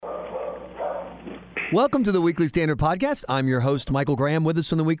Welcome to the Weekly Standard Podcast. I'm your host, Michael Graham. With us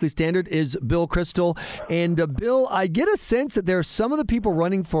from the Weekly Standard is Bill KRISTOL. And Bill, I get a sense that there are some of the people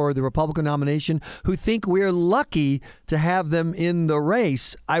running for the Republican nomination who think we're lucky to have them in the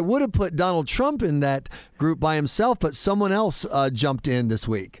race. I would have put Donald Trump in that group by himself, but someone else jumped in this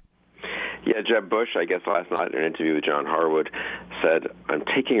week. Yeah, Jeb Bush, I guess last night in an interview with John Harwood, said, "I'm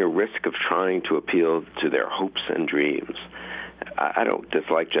taking a risk of trying to appeal to their hopes and dreams." I don't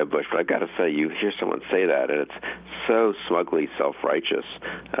dislike Jeb Bush, but I've got to say, you hear someone say that, and it's so smugly self-righteous.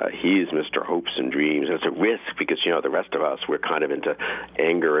 He's Mr. Hopes and Dreams. It's a risk because, the rest of us, we're kind of into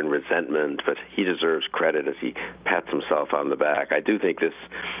anger and resentment, but he deserves credit as he pats himself on the back. I do think this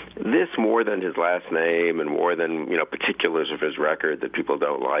more than his last name and more than, particulars of his record that people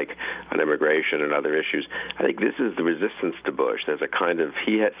don't like on immigration and other issues, I think this is the resistance to Bush. There's a kind of,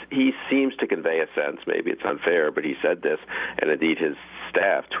 he seems to convey a sense, maybe it's unfair, but he said this, and indeed his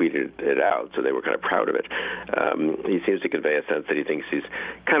staff tweeted it out, so they were kind of proud of it. He seems to convey a sense that he thinks he's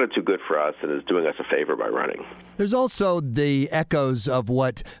kind of too good for us and is doing us a favor by running. There's also the echoes of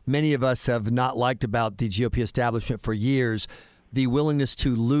what many of us have not liked about the GOP establishment for years, the willingness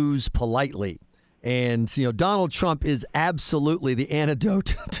to lose politely. And, Donald Trump is absolutely the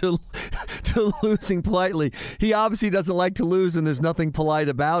antidote to losing politely. He obviously doesn't like to lose, and there's nothing polite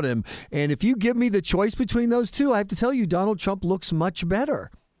about him. And if you give me the choice between those two, I have to tell you, Donald Trump looks much better.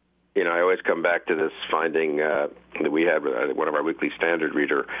 I always come back to this finding that we had one of our Weekly Standard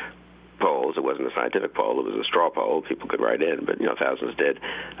reader polls. It wasn't a scientific poll. It was a straw poll. People could write in, but, thousands did.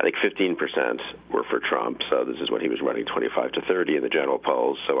 I think 15% were for Trump, so this is when he was running 25 to 30 in the general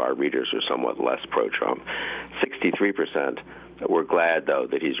polls, so our readers are somewhat less pro-Trump. 63% we're glad, though,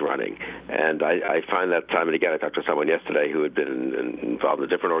 that he's running. And I find that time and again. I talked to someone yesterday who had been involved in a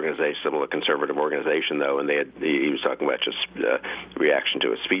different organization, similar conservative organization, though, and he was talking about just reaction to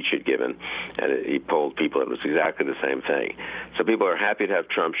a speech he'd given, and he polled people. It was exactly the same thing. So people are happy to have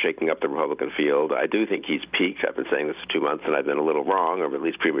Trump shaking up the Republican field. I do think he's peaked. I've been saying this for 2 months, and I've been a little wrong, or at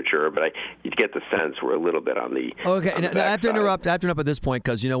least premature, but you get the sense we're a little bit on the Okay, on the I have to interrupt at this point,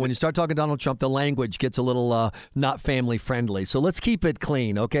 because, when you start talking Donald Trump, the language gets a little not family-friendly. So let's keep it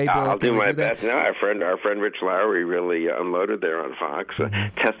clean, okay, Bill? I'll do my best. No, our friend Rich Lowry really unloaded there on Fox,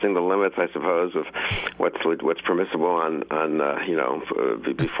 testing the limits, I suppose, of what's permissible on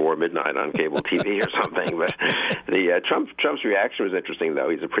before midnight on cable TV or something. But the Trump's reaction was interesting, though.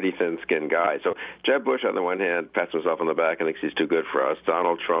 He's a pretty thin-skinned guy. So Jeb Bush, on the one hand, pats himself on the back and thinks he's too good for us.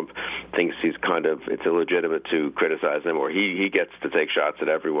 Donald Trump thinks it's illegitimate to criticize him, or he gets to take shots at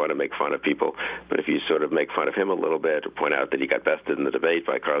everyone and make fun of people. But if you sort of make fun of him a little bit or point out that he got bested in the debate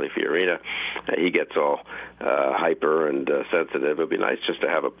by Carly Fiorina, he gets all hyper and sensitive. It would be nice just to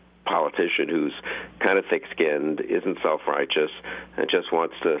have a politician who's kind of thick-skinned, isn't self-righteous, and just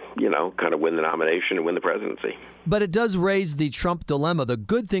wants to, kind of win the nomination and win the presidency. But it does raise the Trump dilemma. The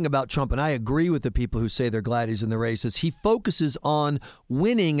good thing about Trump, and I agree with the people who say they're glad he's in the race, is he focuses on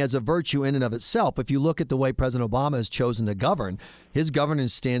winning as a virtue in and of itself. If you look at the way President Obama has chosen to govern, his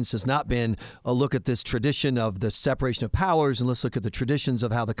governance stance has not been a look at this tradition of the separation of powers and let's look at the traditions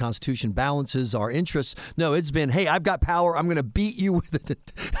of how the Constitution balances our interests. No, it's been, hey, I've got power. I'm going to beat you with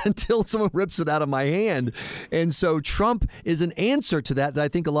it until someone rips it out of my hand. And so Trump is an answer to that I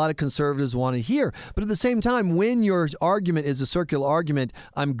think a lot of conservatives want to hear. But at the same time, when your argument is a circular argument,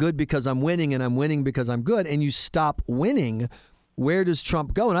 I'm good because I'm winning and I'm winning because I'm good, and you stop winning, where does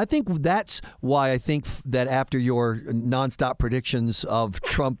Trump go? And I think that's why I think that after your nonstop predictions of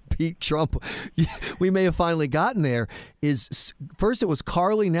peak Trump, we may have finally gotten there. Is first it was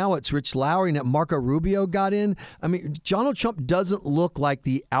Carly, now it's Rich Lowry, now Marco Rubio got in. I mean, Donald Trump doesn't look like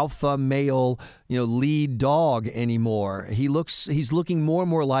the alpha male, lead dog anymore. He's looking more and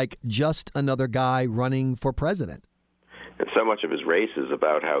more like just another guy running for president. And so much of his race is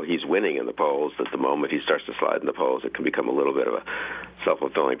about how he's winning in the polls that the moment he starts to slide in the polls, it can become a little bit of a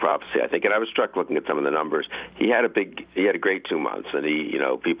self-fulfilling prophecy, I think. And I was struck looking at some of the numbers. He had a great 2 months, and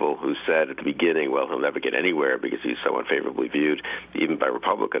people who said at the beginning, well, he'll never get anywhere because he's so unfavorably viewed, even by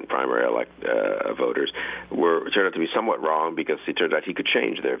Republican primary voters, turned out to be somewhat wrong, because it turned out he could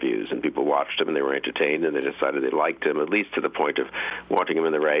change their views, and people watched him and they were entertained and they decided they liked him, at least to the point of wanting him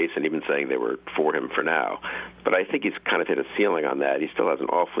in the race and even saying they were for him for now. But I think he's kind of hit a ceiling on that. He still has an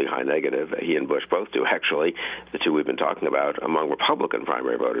awfully high negative. He and Bush both do, actually, the two we've been talking about, among Republican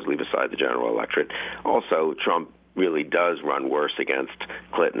primary voters, leave aside the general electorate. Also, Trump really does run worse against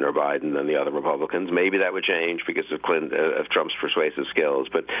Clinton or Biden than the other Republicans. Maybe that would change because of Trump's persuasive skills.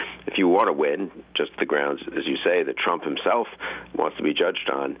 But if you want to win, just the grounds, as you say, that Trump himself wants to be judged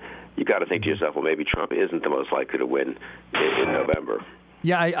on, you've got to think to yourself, well, maybe Trump isn't the most likely to win in November.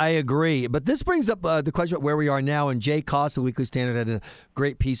 Yeah, I agree. But this brings up the question about where we are now. And Jay Cost of the Weekly Standard had a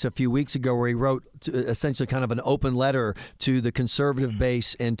great piece a few weeks ago where he wrote essentially kind of an open letter to the conservative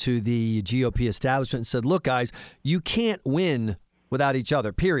base and to the GOP establishment and said, look, guys, you can't win without each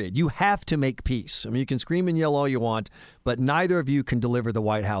other, period. You have to make peace. I mean, you can scream and yell all you want, but neither of you can deliver the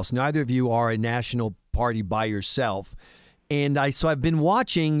White House. Neither of you are a national party by yourself. And so I've been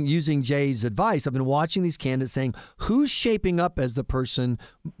watching, using Jay's advice, I've been watching these candidates saying, who's shaping up as the person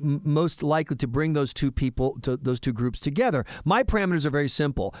most likely to bring those two groups together? My parameters are very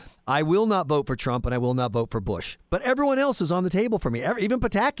simple. I will not vote for Trump and I will not vote for Bush. But everyone else is on the table for me. Even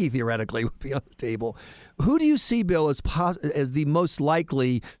Pataki, theoretically, would be on the table. Who do you see, Bill, as the most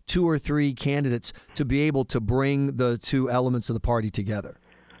likely 2 or 3 candidates to be able to bring the two elements of the party together?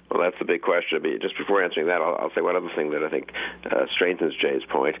 Well, that's the big question. I mean, just before answering that, I'll say one other thing that I think strengthens Jay's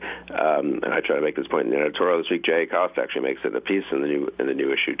point, and I try to make this point in the editorial this week. Jay Cost actually makes it in a piece in the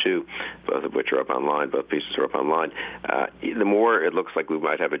new issue too, both of which are up online. Both pieces are up online. The more it looks like we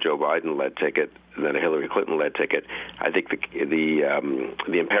might have a Joe Biden-led ticket than a Hillary Clinton-led ticket, I think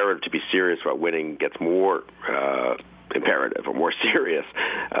the imperative to be serious about winning gets more imperative or more serious,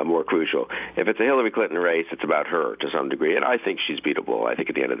 more crucial. If it's a Hillary Clinton race, it's about her to some degree, and I think she's beatable. I think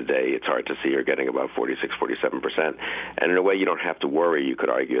at the end of the day, it's hard to see her getting about 46, 47%. And in a way, you don't have to worry. You could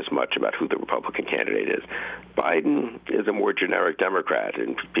argue as much about who the Republican candidate is. Biden is a more generic Democrat,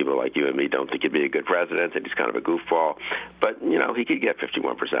 and people like you and me don't think he'd be a good president, and he's kind of a goofball. But, he could get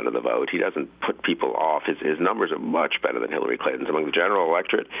 51% of the vote. He doesn't put people off. His numbers are much better than Hillary Clinton's. Among the general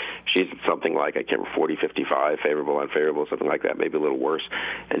electorate, she's at something like, I can't remember, 40, 55, favorable, unfavorable, something like that, maybe a little worse.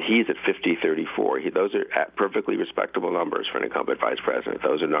 And he's at 50, 34. Those are perfectly respectable numbers for an incumbent vice president.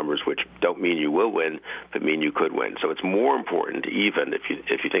 Those are numbers which don't mean you will win, but mean you could win. So it's more important, even if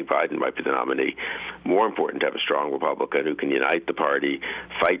you think Biden might be the nominee, more important to have a strong Republican who can unite the party,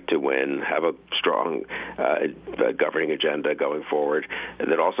 fight to win, have a strong governing agenda going forward,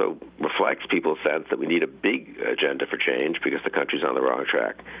 and that also reflects people's sense that we need a big agenda for change because the country's on the wrong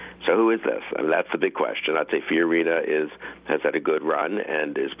track. So who is this? I mean, that's the big question. I'd say Fiorina has had a good run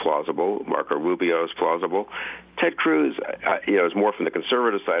and is plausible. Marco Rubio is plausible. Ted Cruz, is more from the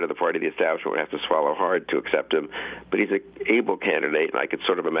conservative side of the party. The establishment would have to swallow hard to accept him, but he's an able candidate, and I could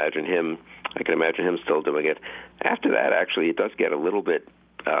sort of imagine him. I can imagine him still doing it. After that, actually, it does get a little bit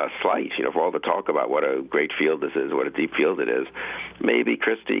slight, for all the talk about what a great field this is, what a deep field it is. Maybe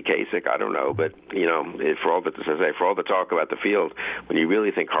Christie, Kasich, I don't know, but for all the talk about the field, when you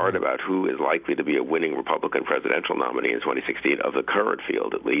really think hard about who is likely to be a winning Republican presidential nominee in 2016, of the current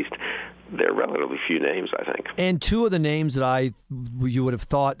field at least, there are relatively few names, I think. And two of the names that you would have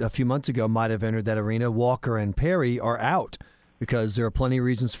thought a few months ago might have entered that arena, Walker and Perry, are out, because there are plenty of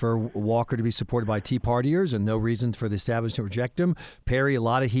reasons for Walker to be supported by Tea Partiers and no reason for the establishment to reject him. Perry, a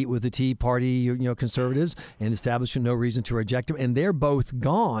lot of heat with the Tea Party, conservatives, and establishment, no reason to reject him. And they're both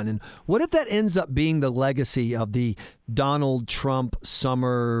gone. And what if that ends up being the legacy of the Donald Trump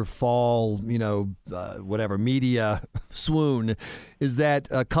summer, fall, media swoon, is that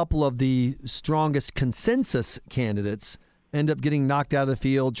a couple of the strongest consensus candidates end up getting knocked out of the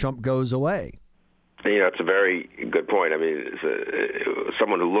field, Trump goes away? It's a very good point. I mean,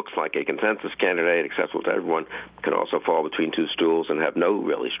 someone who looks like a consensus candidate, acceptable to everyone, can also fall between two stools and have no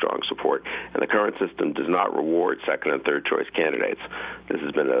really strong support. And the current system does not reward second and third choice candidates. This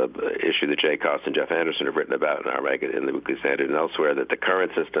has been an issue that Jay Cost and Jeff Anderson have written about in our magazine, in the Weekly Standard and elsewhere, that the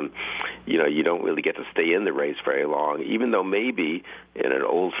current system, you don't really get to stay in the race very long, even though maybe in an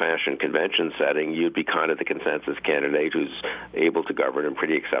old-fashioned convention setting, you'd be kind of the consensus candidate who's able to govern and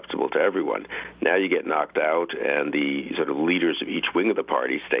pretty acceptable to everyone. Now you get knocked out, and the sort of leaders of each wing of the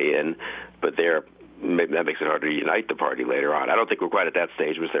party stay in, but that makes it harder to unite the party later on. I don't think we're quite at that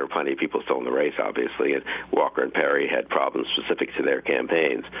stage, because there were plenty of people still in the race, obviously, and Walker and Perry had problems specific to their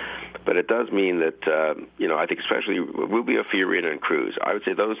campaigns. But it does mean that, I think especially Rubio, Fiorina, and Cruz, I would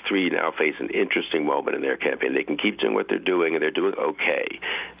say those three now face an interesting moment in their campaign. They can keep doing what they're doing, and they're doing okay,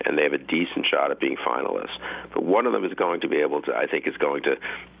 and they have a decent shot at being finalists. But one of them is going to be able to, I think,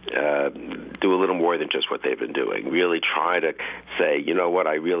 do a little more than just what they've been doing. Really try to say, you know what,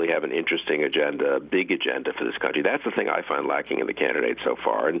 I really have an interesting agenda, a big agenda for this country. That's the thing I find lacking in the candidates so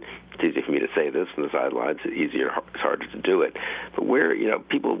far. And it's easy for me to say this from the sidelines. It's harder to do it. But where,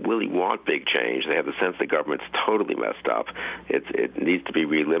 people really want big change. They have the sense the government's totally messed up. It needs to be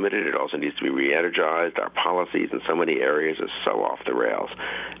relimited. It also needs to be re-energized. Our policies in so many areas are so off the rails.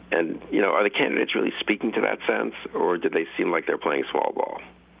 And, are the candidates really speaking to that sense, or do they seem like they're playing small ball?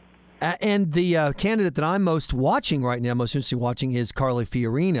 And the candidate that I'm most interested in watching is Carly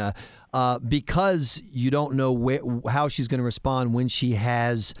Fiorina. because you don't know how she's going to respond when she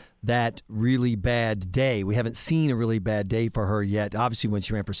has that really bad day. We haven't seen a really bad day for her yet. Obviously, when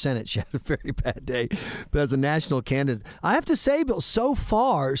she ran for Senate, she had a very bad day. But as a national candidate, I have to say, Bill, so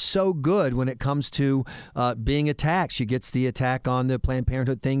far, so good when it comes to being attacked. She gets the attack on the Planned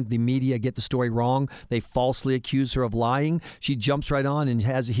Parenthood thing. The media get the story wrong. They falsely accuse her of lying. She jumps right on and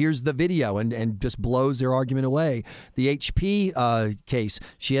here's the video and just blows their argument away. The HP case,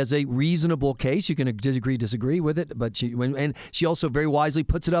 she has a reasonable case. You can disagree with it, but she also very wisely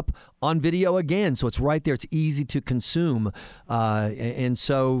puts it up on video again, so it's right there. It's easy to consume, and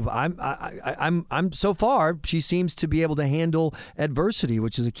so I'm so far she seems to be able to handle adversity,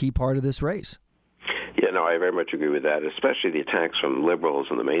 which is a key part of this race. Yeah, no, I very much agree with that, especially the attacks from liberals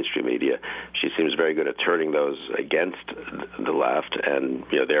and the mainstream media. She seems very good at turning those against the left and,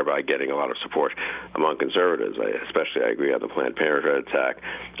 thereby getting a lot of support among conservatives. I agree on the Planned Parenthood attack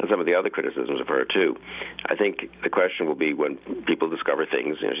and some of the other criticisms of her, too. I think the question will be when people discover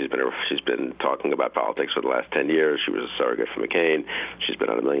things. She's been talking about politics for the last 10 years. She was a surrogate for McCain. She's been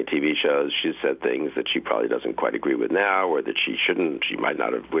on a million TV shows. She's said things that she probably doesn't quite agree with now or that she shouldn't. She might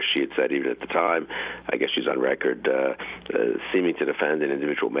not have wished she had said even at the time. I guess she's on record seeming to defend an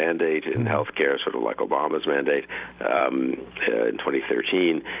individual mandate in healthcare, sort of like Obama's mandate in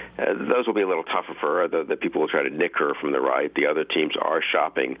 2013. Those will be a little tougher for her. The people will try to nick her from the right. The other teams are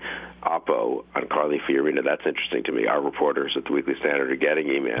shopping Oppo on Carly Fiorina. That's interesting to me. Our reporters at the Weekly Standard are getting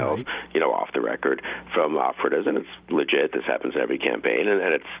emails, off the record from operatives, and it's legit. This happens in every campaign,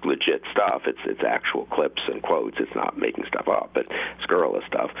 and it's legit stuff. It's actual clips and quotes. It's not making stuff up, but scurrilous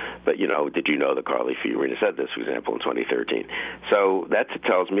stuff. But, did you know that Carly Fiorina said this, for example, in 2013? So that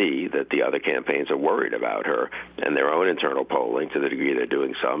tells me that the other campaigns are worried about her, and their own internal polling, to the degree they're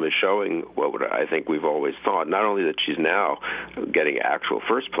doing some, is showing what I think we've always thought, not only that she's now getting actual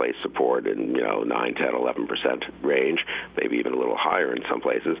first-place support in, 9, 10, 11% range, maybe even a little higher in some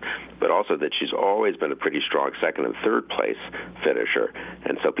places, but also that she's always been a pretty strong second and third-place finisher,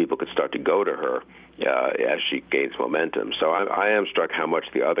 and so people could start to go to her as she gains momentum. So I am struck how much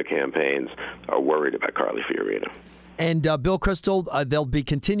the other campaigns are worried about Carly Fiorina. And Bill KRISTOL, they'll be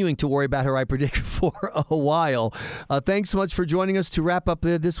continuing to worry about her, I predict, for a while. Thanks so much for joining us to wrap up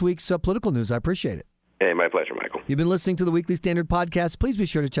this week's political news. I appreciate it. Hey, my pleasure, Michael. You've been listening to the Weekly Standard podcast. Please be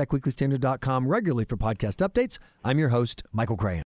sure to check weeklystandard.com regularly for podcast updates. I'm your host, Michael Graham.